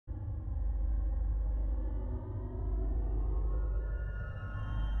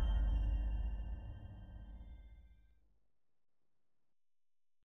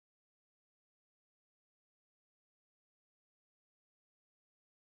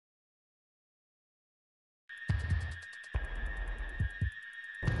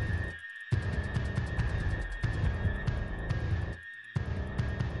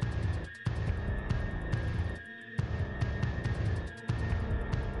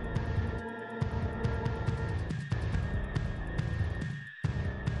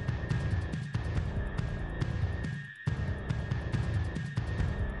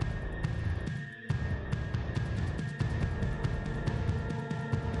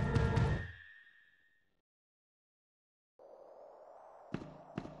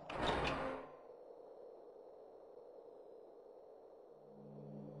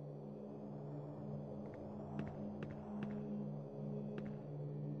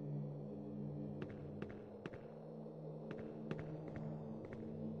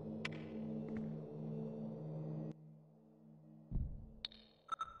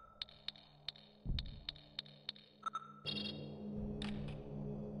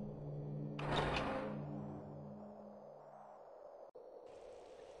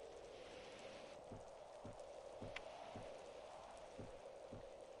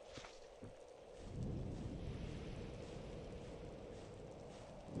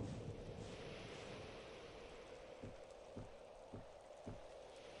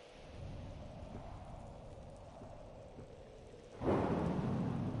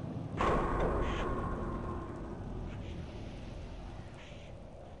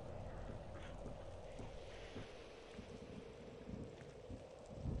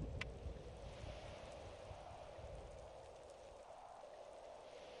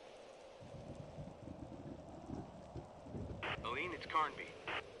Aline, it's Carnby.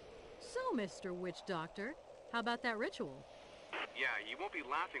 So, Mr. Witch Doctor, how about that ritual? Yeah, you won't be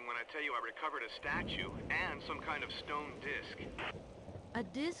laughing when I tell you I recovered a statue and some kind of stone disc. A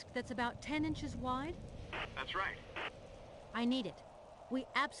disc that's about 10 inches wide? That's right. I need it. We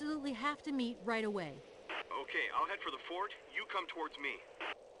absolutely have to meet right away. Okay, I'll head for the fort. You come towards me.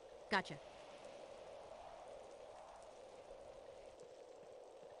 Gotcha.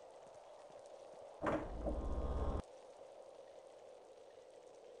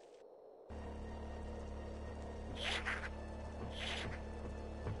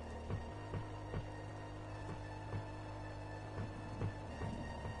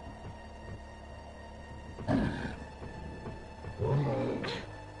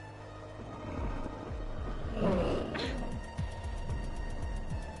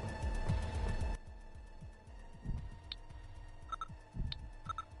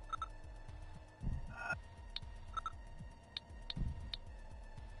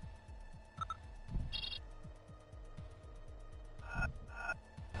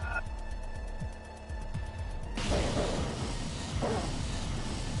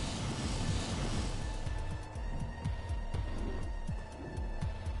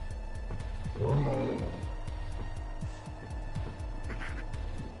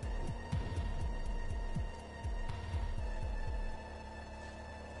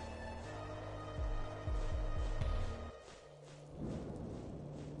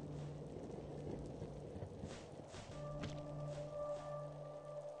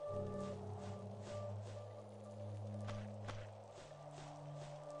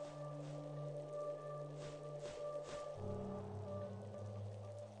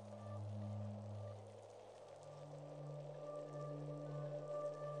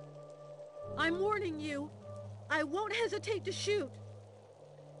 I'm warning you. I won't hesitate to shoot.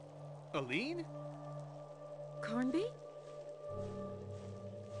 Aline? Carnby?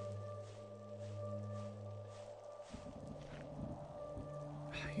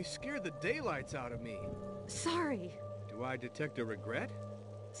 You scared the daylights out of me. Sorry. Do I detect a regret?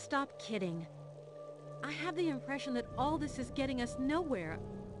 Stop kidding. I have the impression that all this is getting us nowhere.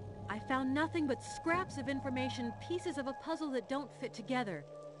 I found nothing but scraps of information, pieces of a puzzle that don't fit together.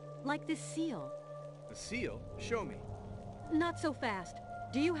 Like this seal. A seal? Show me. Not so fast.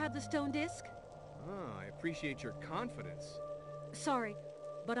 Do you have the stone disc? Ah, I appreciate your confidence. Sorry,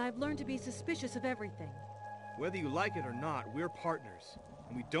 but I've learned to be suspicious of everything. Whether you like it or not, we're partners,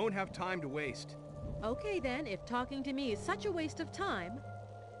 and we don't have time to waste. Okay then, if talking to me is such a waste of time.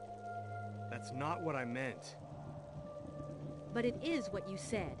 That's not what I meant. But it is what you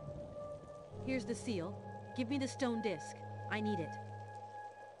said. Here's the seal. Give me the stone disc. I need it.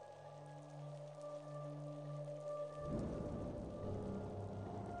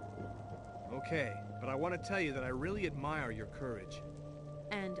 Okay, but I want to tell you that I really admire your courage.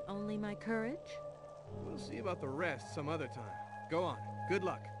 And only my courage? We'll see about the rest some other time. Go on. Good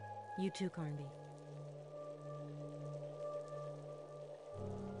luck. You too, Carnby.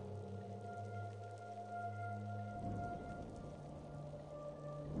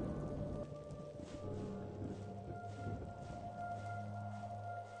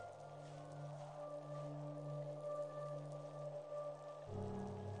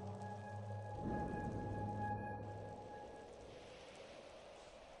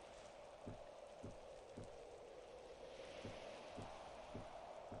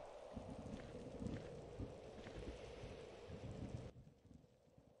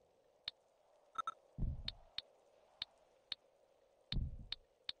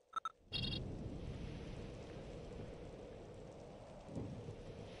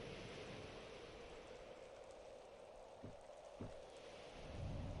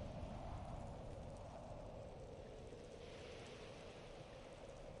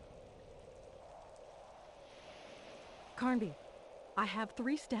 Carnby, I have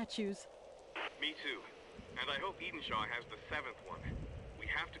 3 statues. Me too. And I hope Edenshaw has the 7th one. We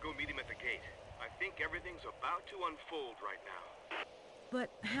have to go meet him at the gate. I think everything's about to unfold right now.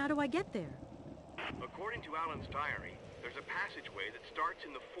 But how do I get there? According to Alan's diary, there's a passageway that starts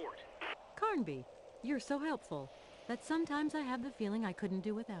in the fort. Carnby, you're so helpful that sometimes I have the feeling I couldn't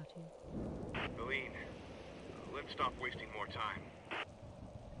do without you. Aline, let's stop wasting more time.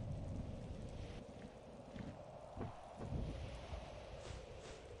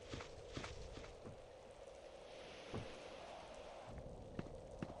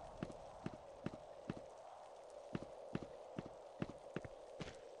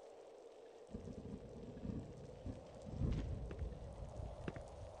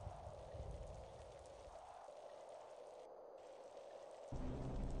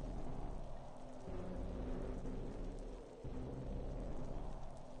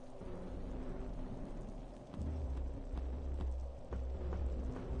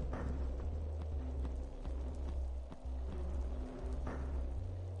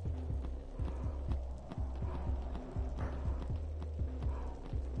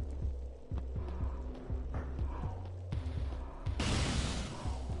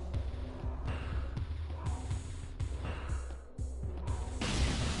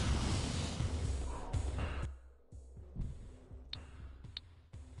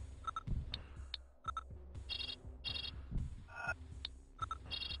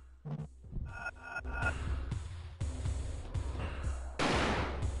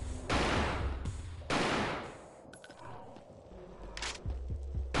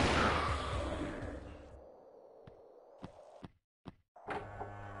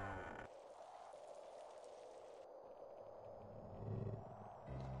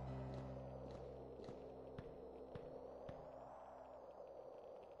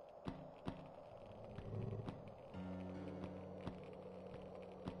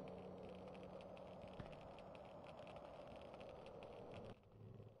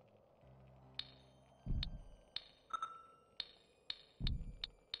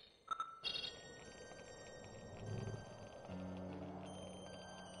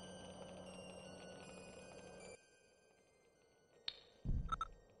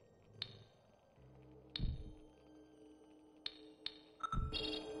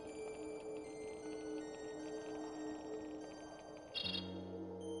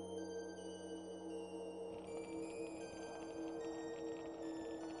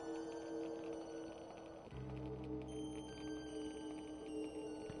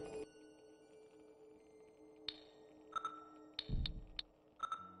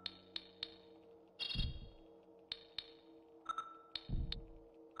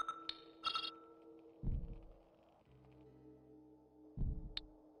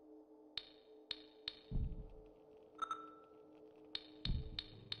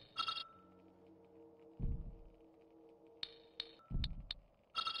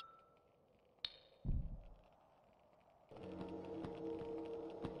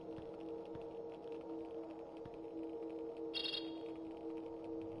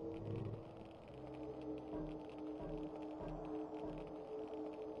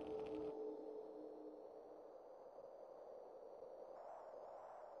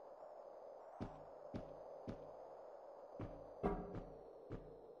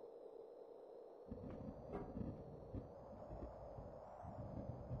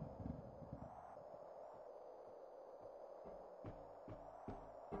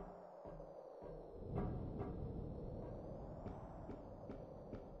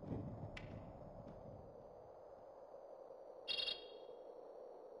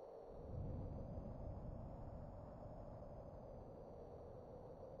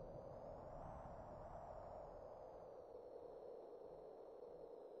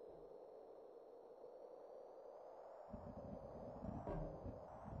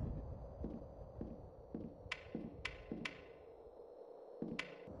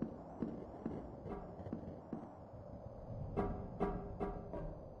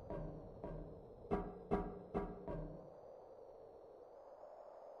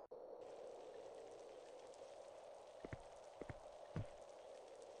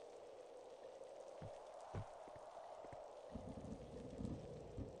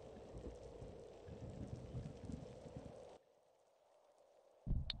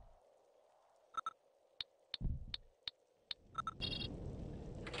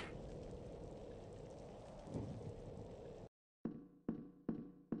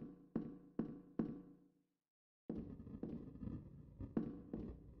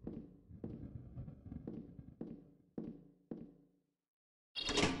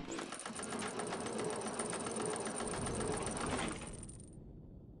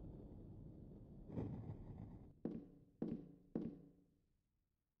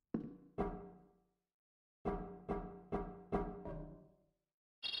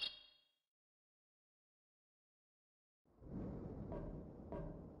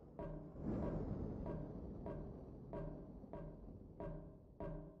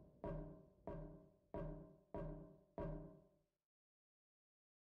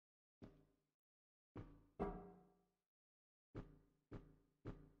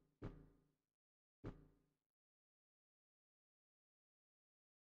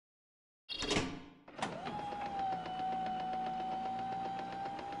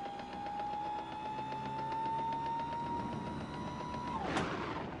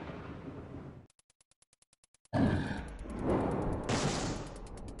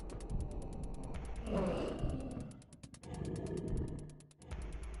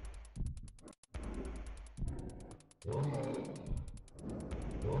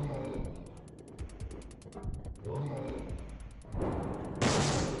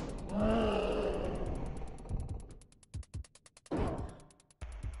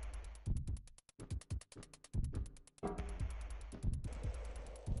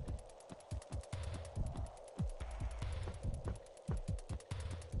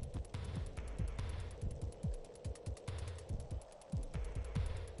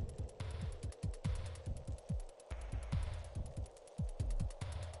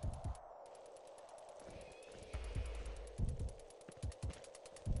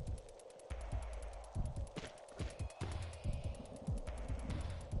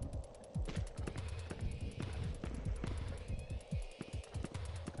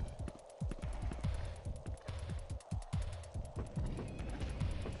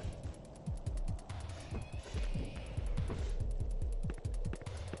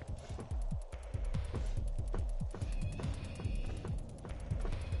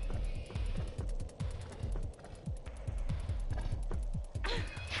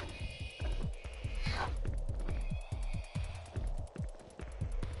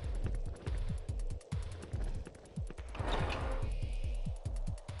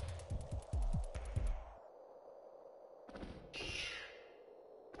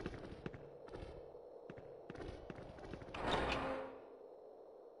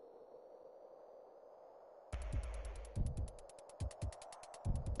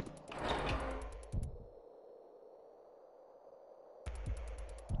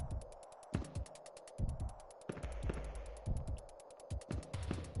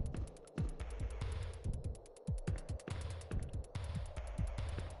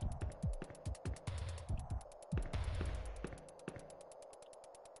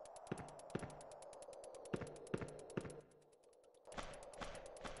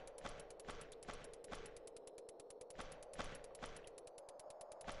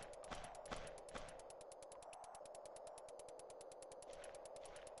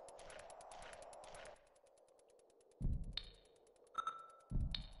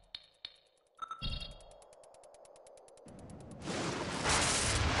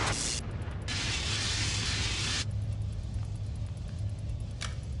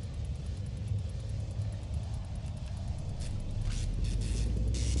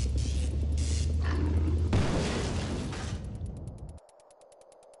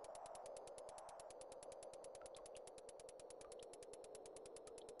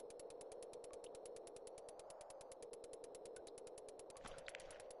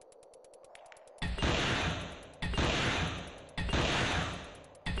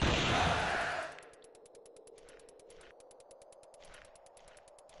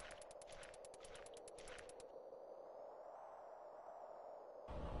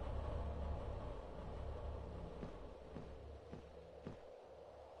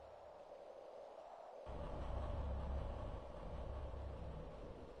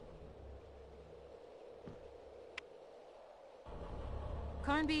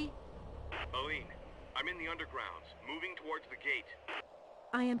 Carnby, Aline, I'm in the undergrounds, moving towards the gate.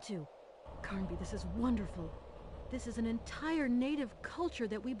 I am too. Carnby, this is wonderful. This is an entire native culture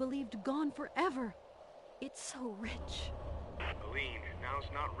that we believed gone forever. It's so rich. Aline, now's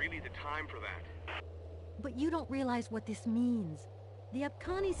not really the time for that. But you don't realize what this means. The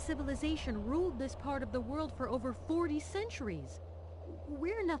Abkhani civilization ruled this part of the world for over 40 centuries.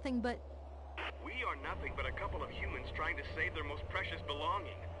 We're nothing but... We are nothing but a couple of humans trying to save their most precious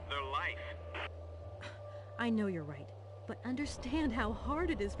belonging, their life. I know you're right, but understand how hard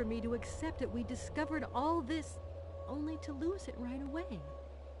it is for me to accept that we discovered all this, only to lose it right away.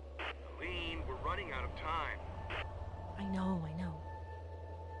 Aline, we're running out of time. I know.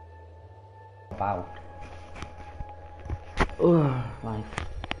 About. Ugh, life.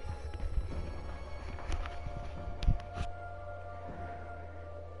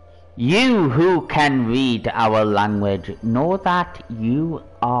 You who can read our language know that you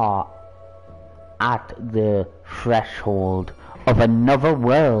are at the threshold of another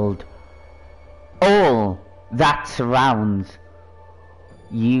world. All that surrounds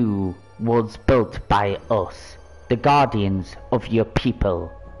you was built by us, the guardians of your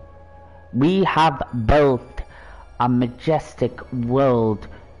people. We have built a majestic world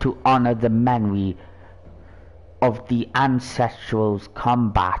to honor the memory of the ancestral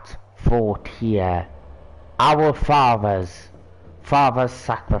combat fought here. Our fathers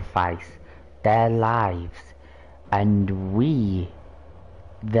sacrificed their lives, and we,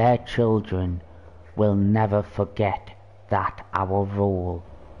 their children, will never forget that. Our role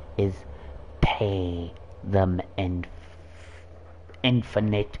is pay them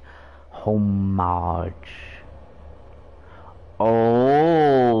infinite homage.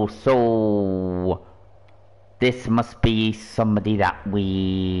 Oh, so this must be somebody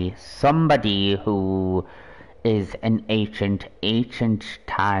who is an ancient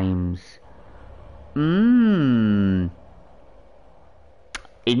times.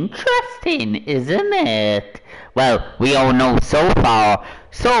 Interesting, isn't it? Well, we all know so far.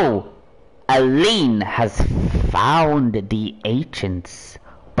 So, Aline has found the ancients,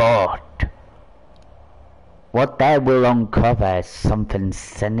 but what they will uncover is something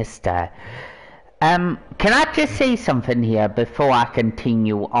sinister. Can I just say something here before I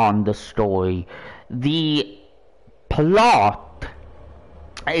continue on the story? The plot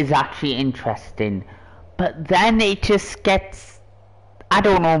is actually interesting, but then it just gets, I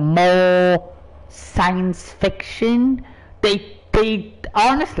don't know, more science fiction. They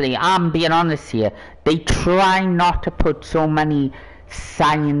honestly, I'm being honest here, they try not to put so many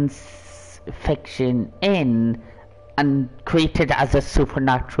science fiction in and create it as a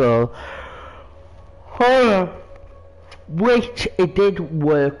supernatural horror, which it did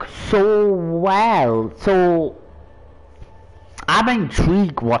work so well. So I'm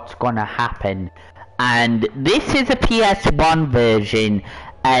intrigued what's gonna happen. And this is a PS1 version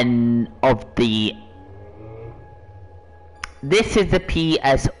and of the this is the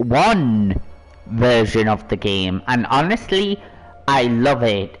PS1 version of the game, and honestly I love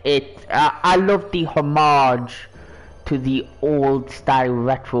it. I love the homage to the old style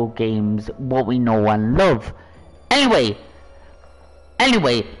retro games, what we know and love. Anyway,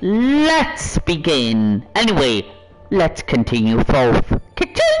 let's begin. Let's continue forth.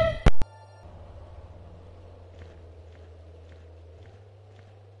 Ka-ching!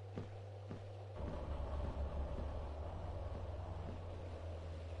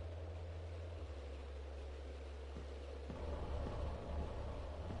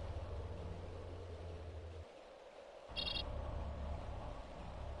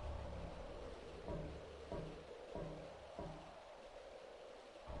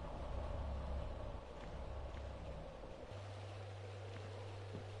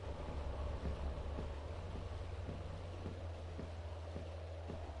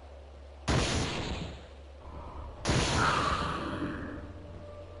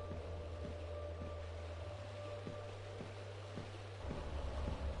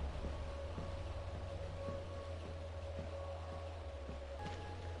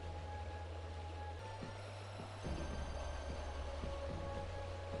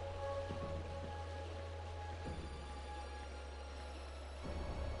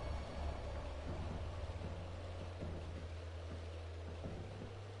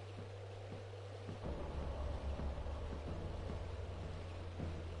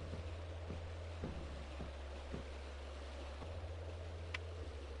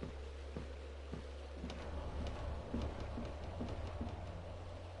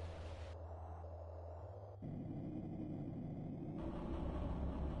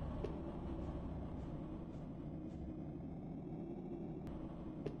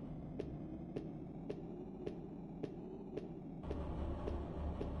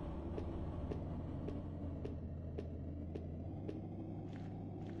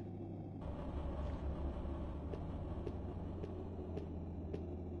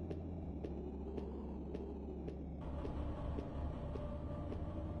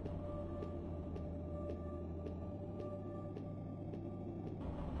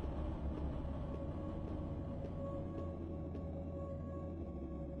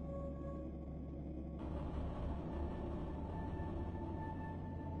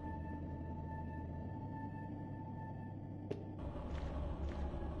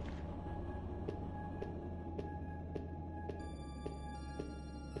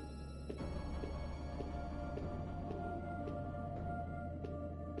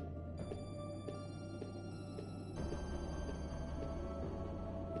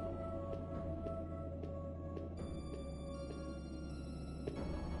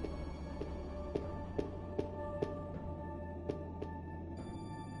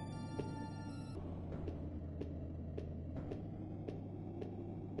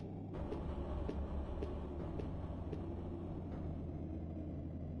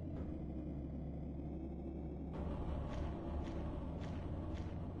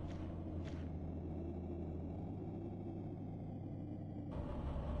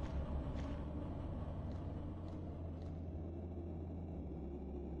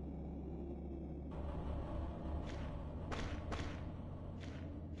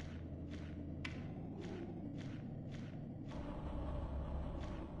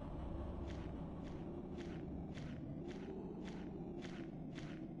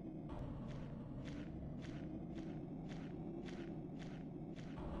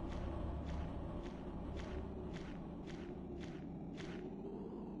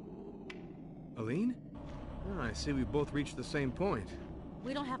 Aline? Oh, I see we both reached the same point.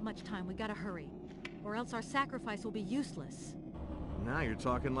 We don't have much time. We gotta hurry. Or else our sacrifice will be useless. Now you're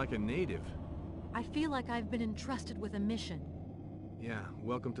talking like a native. I feel like I've been entrusted with a mission. Yeah,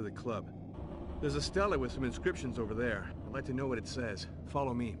 welcome to the club. There's a stela with some inscriptions over there. I'd like to know what it says.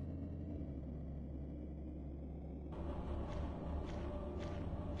 Follow me.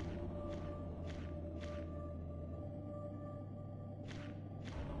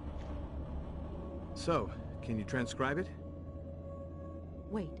 So, can you transcribe it?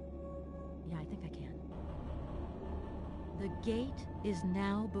 Wait. Yeah, I think I can. The gate is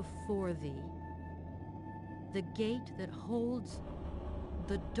now before thee. The gate that holds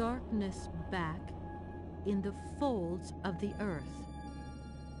the darkness back in the folds of the earth.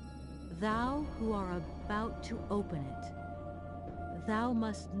 Thou who are about to open it, thou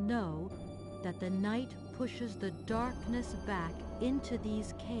must know that the night pushes the darkness back into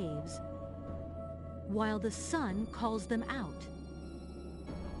these caves while the sun calls them out.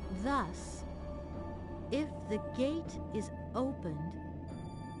 Thus, if the gate is opened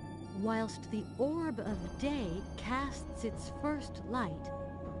whilst the orb of day casts its first light,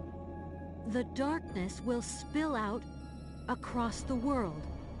 the darkness will spill out across the world,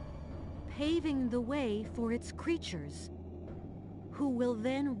 paving the way for its creatures, who will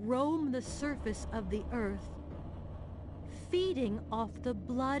then roam the surface of the earth, feeding off the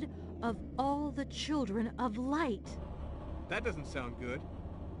blood of all the children of light. That doesn't sound good.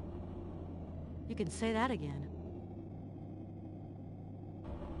 You can say that again.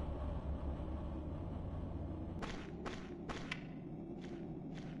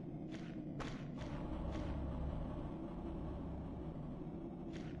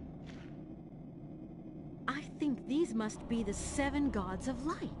 I think these must be the 7 gods of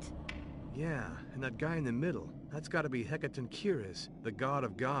light. Yeah, and that guy in the middle, that's gotta be Hecatoncheires, the god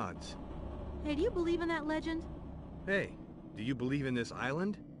of gods. Hey, do you believe in that legend? Hey, do you believe in this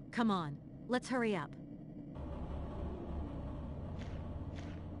island? Come on, let's hurry up.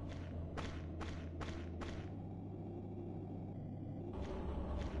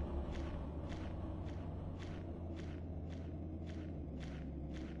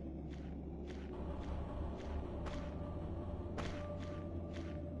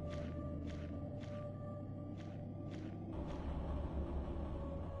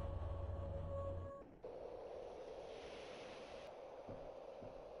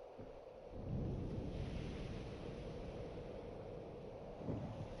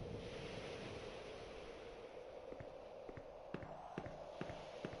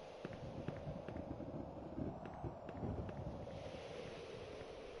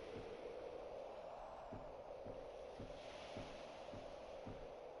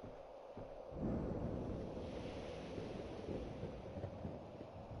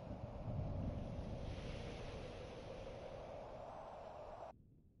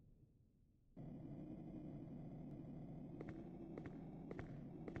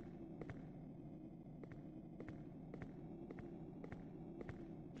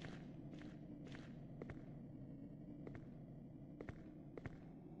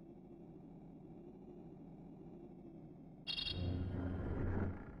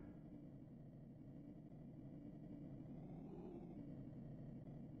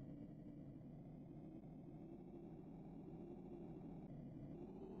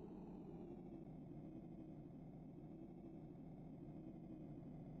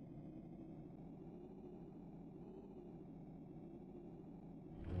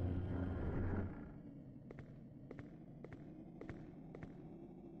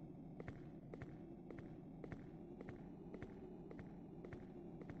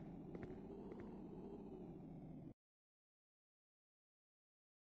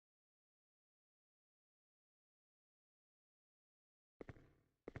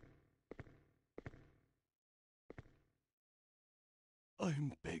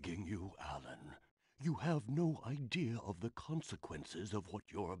 I'm begging you, Alan. You have no idea of the consequences of what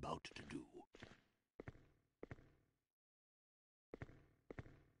you're about to do.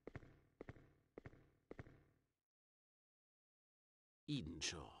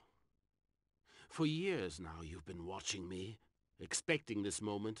 Edenshaw. For years now you've been watching me, expecting this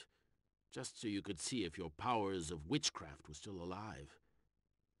moment, just so you could see if your powers of witchcraft were still alive.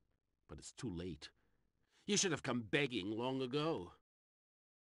 But it's too late. You should have come begging long ago.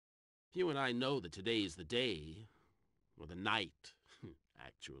 You and I know that today is the day, or the night,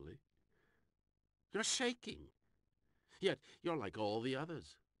 actually. You're shaking. Yet you're like all the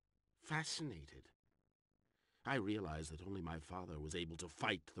others, fascinated. I realize that only my father was able to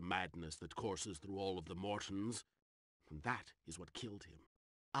fight the madness that courses through all of the Mortons, and that is what killed him.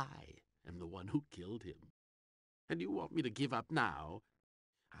 I am the one who killed him. And you want me to give up now?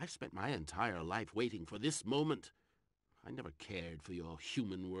 I've spent my entire life waiting for this moment. I never cared for your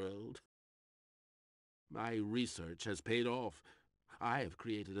human world. My research has paid off. I have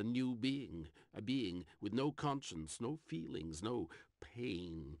created a new being, a being with no conscience, no feelings, no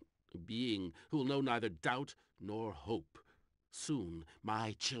pain, a being who will know neither doubt nor hope. Soon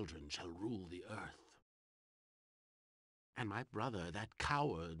my children shall rule the earth. And my brother, that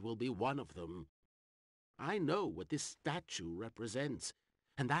coward, will be one of them. I know what this statue represents,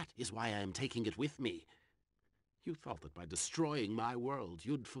 and that is why I am taking it with me. You thought that by destroying my world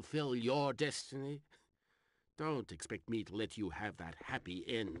you'd fulfill your destiny? Don't expect me to let you have that happy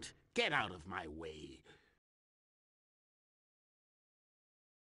end. Get out of my way.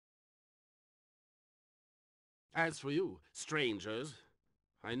 As for you, strangers,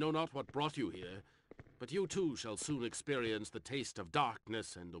 I know not what brought you here, but you too shall soon experience the taste of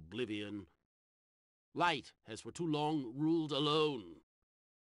darkness and oblivion. Light has for too long ruled alone.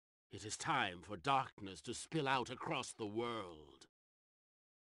 It is time for darkness to spill out across the world.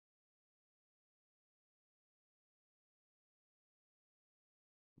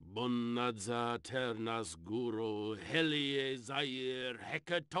 Bonadza ternas guru helie zair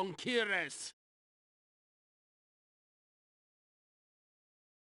hekatonkires.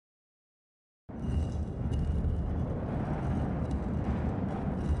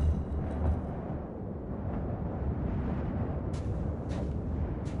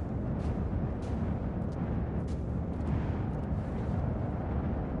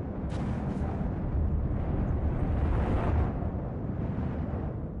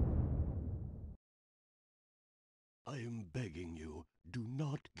 I am begging you, do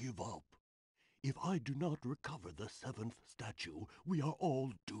not give up. If I do not recover the 7th statue, we are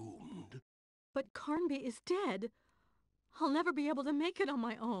all doomed. But Carnby is dead. I'll never be able to make it on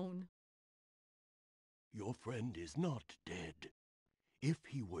my own. Your friend is not dead. If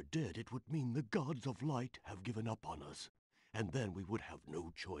he were dead, it would mean the gods of light have given up on us, and then we would have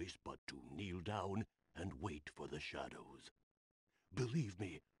no choice but to kneel down and wait for the shadows. Believe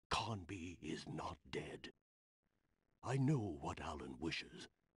me, carnby is not dead. I know what Alan wishes.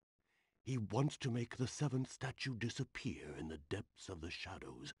 He wants to make the 7th statue disappear in the depths of the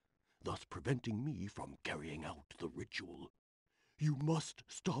shadows, thus preventing me from carrying out the ritual. You must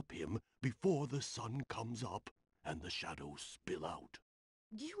stop him before the sun comes up and the shadows spill out.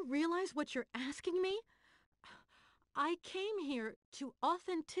 Do you realize what you're asking me? I came here to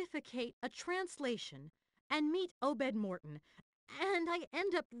authenticate a translation and meet Obed Morton, and I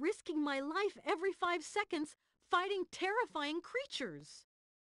end up risking my life every 5 seconds fighting terrifying creatures.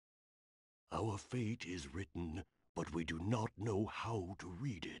 Our fate is written, but we do not know how to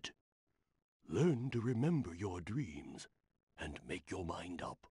read it. Learn to remember your dreams and make your mind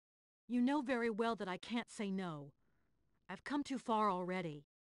up. You know very well that I can't say no. I've come too far already.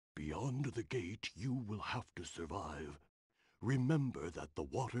 Beyond the gate, you will have to survive. Remember that the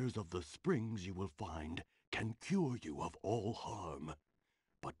waters of the springs you will find can cure you of all harm.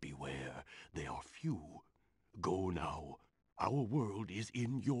 But beware, they are few. Go now. Our world is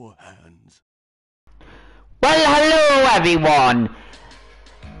in your hands. Well, hello everyone.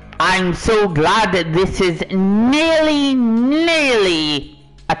 I'm so glad that this is nearly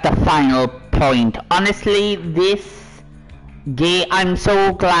at the final point. Honestly, I'm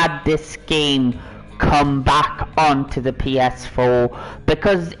so glad this game come back onto the PS4,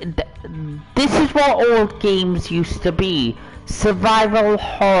 because this is what old games used to be. Survival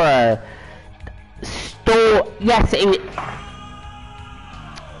horror. Yes,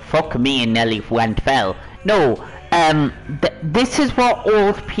 fuck me, and Nelly went fell. No, this is what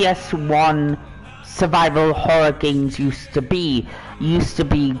old PS1 survival horror games used to be. Used to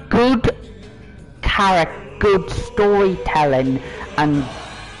be good good storytelling, and,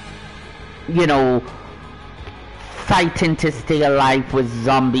 you know, fighting to stay alive with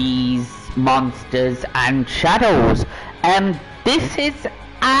zombies, monsters, and shadows. This is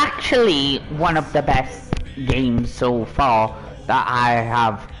actually one of the best games so far that I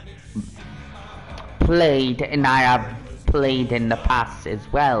have played, and I have played in the past as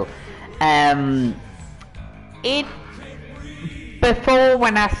well. Before,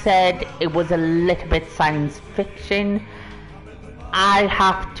 when I said it was a little bit science fiction, I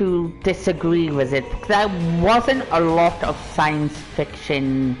have to disagree with it, because there wasn't a lot of science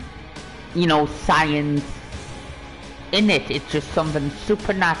fiction, you know, science in it. It's just something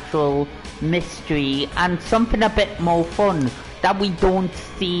supernatural, mystery, and something a bit more fun that we don't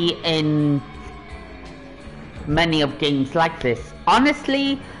see in many of games like this.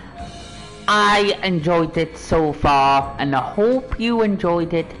 Honestly, I enjoyed it so far, and I hope you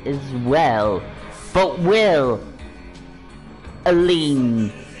enjoyed it as well. But will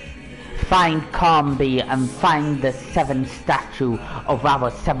Aline find Carnby and find the 7th statue of our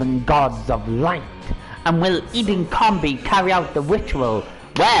 7 gods of light? And will eating Carnby carry out the ritual?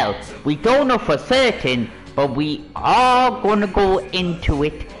 Well, we don't know for certain, but we are gonna go into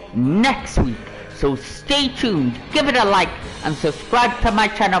it next week. So stay tuned, give it a like, and subscribe to my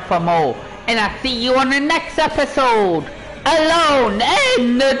channel for more. And I'll see you on the next episode, Alone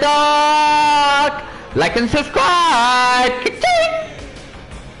in the Dark. Like and subscribe. Ka-ching!